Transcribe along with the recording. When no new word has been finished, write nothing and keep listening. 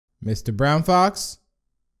Mr. Brown Fox,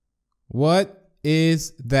 what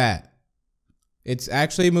is that? It's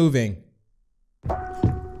actually moving.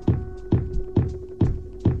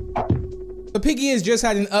 So Piggy has just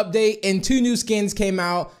had an update and 2 new skins came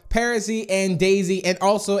out, PARASEE and Daisy, and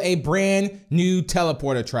also a brand new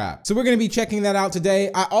teleporter trap. So we're gonna be checking that out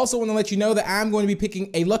today. I also wanna let you know that I'm going to be picking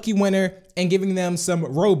a lucky winner and giving them some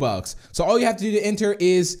Robux. So all you have to do to enter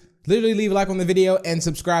is literally leave a like on the video and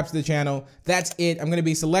subscribe to the channel. That's it. I'm gonna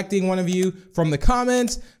be selecting one of you from the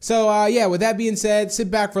comments. So yeah, with that being said,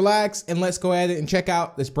 sit back, relax, and let's go ahead and check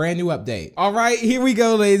out this brand new update. All right, here we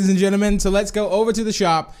go, ladies and gentlemen. So let's go over to the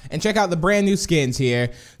shop and check out the brand new skins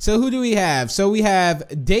here. So who do we have? So we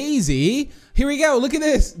have Daisy. Here we go, look at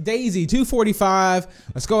this, Daisy, 245.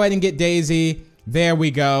 Let's go ahead and get Daisy. There we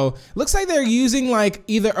go. Looks like they're using like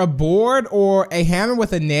either a board or a hammer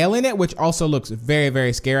with a nail in it, which also looks very,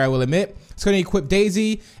 very scary, I will admit. It's gonna equip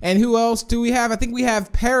Daisy. And who else do we have? I think we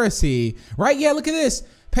have PARASEE, right? Yeah, look at this,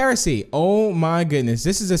 PARASEE. Oh my goodness,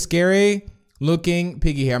 this is a scary looking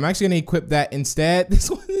piggy here. I'm actually gonna equip that instead. This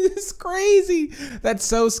one is crazy. That's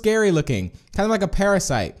so scary looking, kind of like a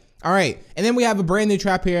parasite. All right, and then we have a brand new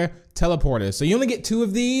trap here, teleporters. So you only get 2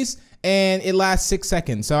 of these, and it lasts 6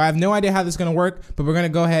 seconds. So I have no idea how this is gonna work, but we're gonna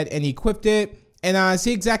go ahead and equip it and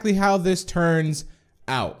see exactly how this turns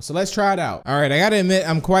out. So let's try it out. All right, I gotta admit,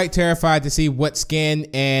 I'm quite terrified to see what skin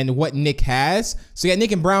and what Nick has. So we got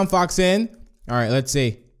Nick and Brown Fox in. All right, let's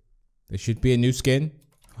see. There should be a new skin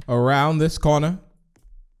around this corner.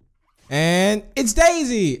 And it's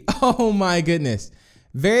Daisy. Oh my goodness.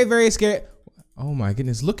 Very, very scary. Oh my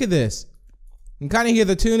goodness, look at this. You can kind of hear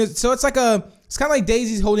the tune. So it's like it's kind of like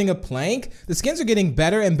Daisy's holding a plank. The skins are getting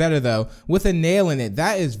better and better though, with a nail in it.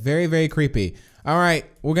 That is very, very creepy. All right,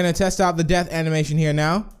 we're gonna test out the death animation here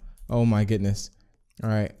now. Oh my goodness. All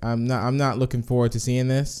right, I'm not looking forward to seeing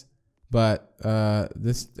this, but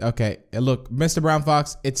okay. Look, Mr. Brown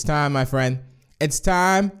Fox, it's time, my friend. It's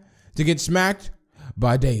time to get smacked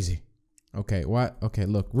by Daisy. Okay, what? Okay,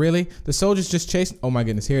 look, really? The soldier's just chasing. Oh my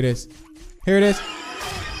goodness, here it is. Here it is.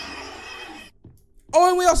 Oh,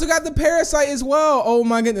 and we also got the parasite as well. Oh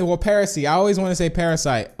my goodness. Well, PARASEE. I always want to say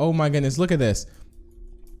parasite. Oh my goodness. Look at this.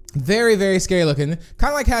 Very, very scary looking.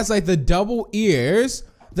 Kind of like has like the double ears,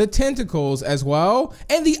 the tentacles as well,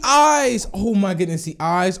 and the eyes. Oh my goodness. The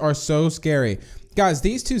eyes are so scary. Guys,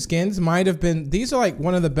 these 2 skins might have been, these are like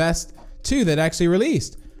one of the best 2 that actually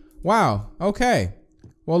released. Wow. Okay.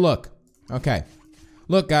 Well, look. Okay.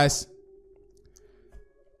 Look, guys.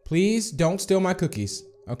 Please don't steal my cookies.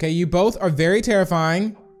 Okay, you both are very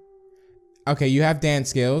terrifying. Okay, you have dance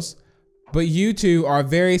skills, but you 2 are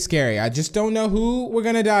very scary. I just don't know who we're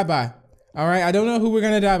gonna die by. All right, I don't know who we're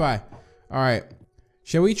gonna die by. All right,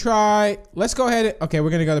 shall we try? Let's go ahead. Okay, we're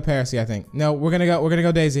gonna go to PARASEE, I think. No, we're gonna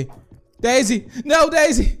go Daisy. Daisy, no,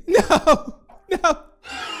 Daisy, no, no.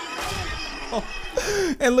 Oh.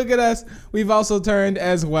 And look at us. We've also turned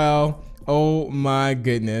as well. Oh my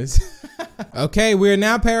goodness. Okay, we're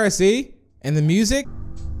now PARASEE, and the music.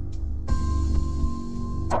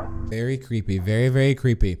 Very creepy, very, very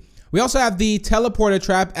creepy. We also have the teleporter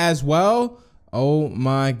trap as well. Oh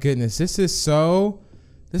my goodness, this is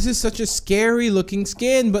such a scary looking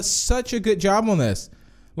skin, but such a good job on this.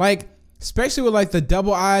 Like, especially with like the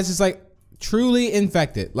double eyes, it's like truly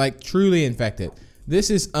infected, like truly infected. This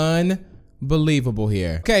is unbelievable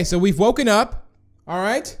here. Okay, so we've woken up, all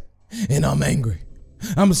right? And I'm angry.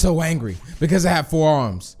 I'm so angry because I have 4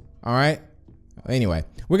 arms, all right? Anyway,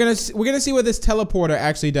 we're gonna see what this teleporter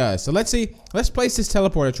actually does. So let's see. Let's place this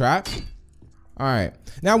teleporter trap. All right.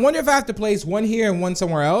 Now I wonder if I have to place one here and one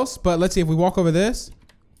somewhere else. But let's see if we walk over this.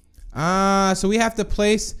 So we have to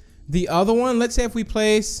place the other one. Let's say if we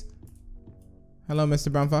place. Hello,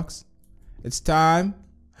 Mr. Brown Fox. It's time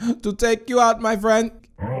to take you out, my friend.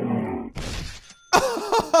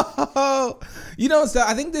 You know, so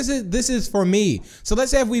I think this is for me. So let's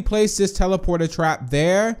say if we place this teleporter trap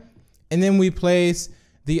there. And then we place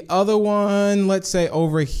the other one, let's say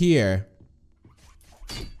over here.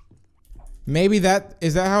 Maybe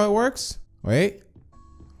is that how it works? Wait.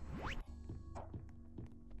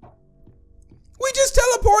 We just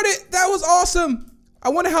teleported. That was awesome. I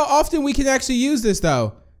wonder how often we can actually use this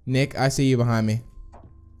though. Nick, I see you behind me.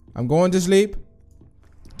 I'm going to sleep.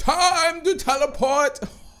 Time to teleport.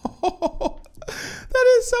 That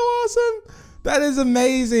is so awesome. That is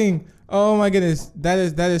amazing. Oh my goodness, that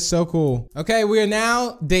is so cool. Okay, we are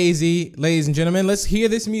now Daisy, ladies and gentlemen. Let's hear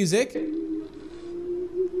this music.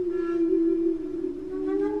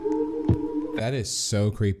 That is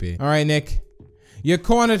so creepy. All right, Nick, you're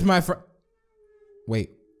cornered, my friend.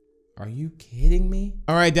 Wait, are you kidding me?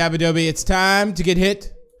 All right, Dabadobi, it's time to get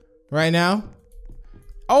hit right now.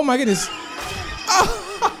 Oh my goodness.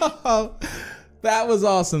 Oh, that was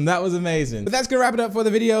awesome. That was amazing. But that's gonna wrap it up for the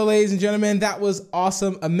video, ladies and gentlemen. That was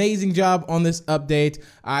awesome. Amazing job on this update.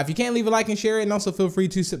 If you can, leave a like and share it, and also feel free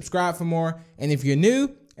to subscribe for more. And if you're new,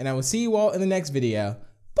 and I will see you all in the next video.